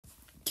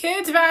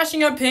Kids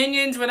bashing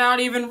opinions without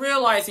even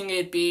realizing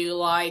it be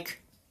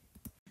like,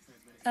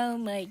 oh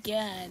my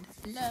god,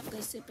 love the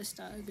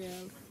superstar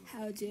girl.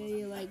 How dare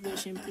you like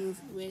Vision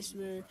Proof,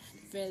 Whisper,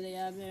 Fairly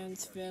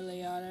Evans,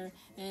 Fairly Otter,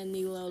 and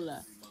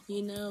Nilola.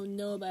 You know,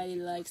 nobody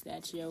likes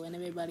that show and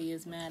everybody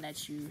is mad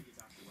at you.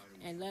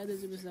 And love the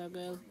superstar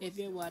girl, if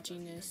you're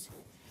watching this,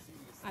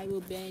 I will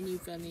ban you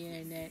from the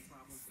internet.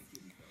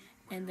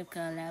 End of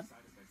collab.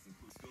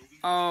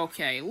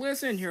 okay,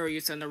 listen here,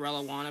 you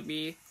Cinderella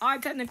wannabe. I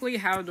technically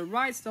have the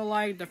rights to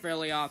like the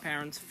Fairly Odd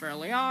Parents,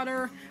 Fairly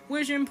Otter,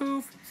 Vision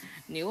Poof,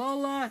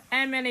 Nilola,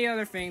 and many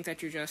other things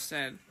that you just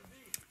said.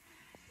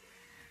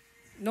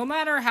 No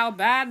matter how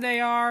bad they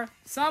are,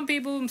 some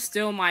people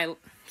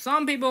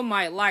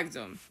might like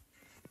them.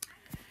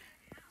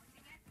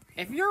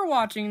 If you're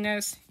watching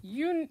this,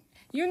 you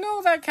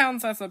know that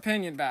counts as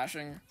opinion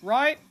bashing,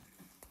 right?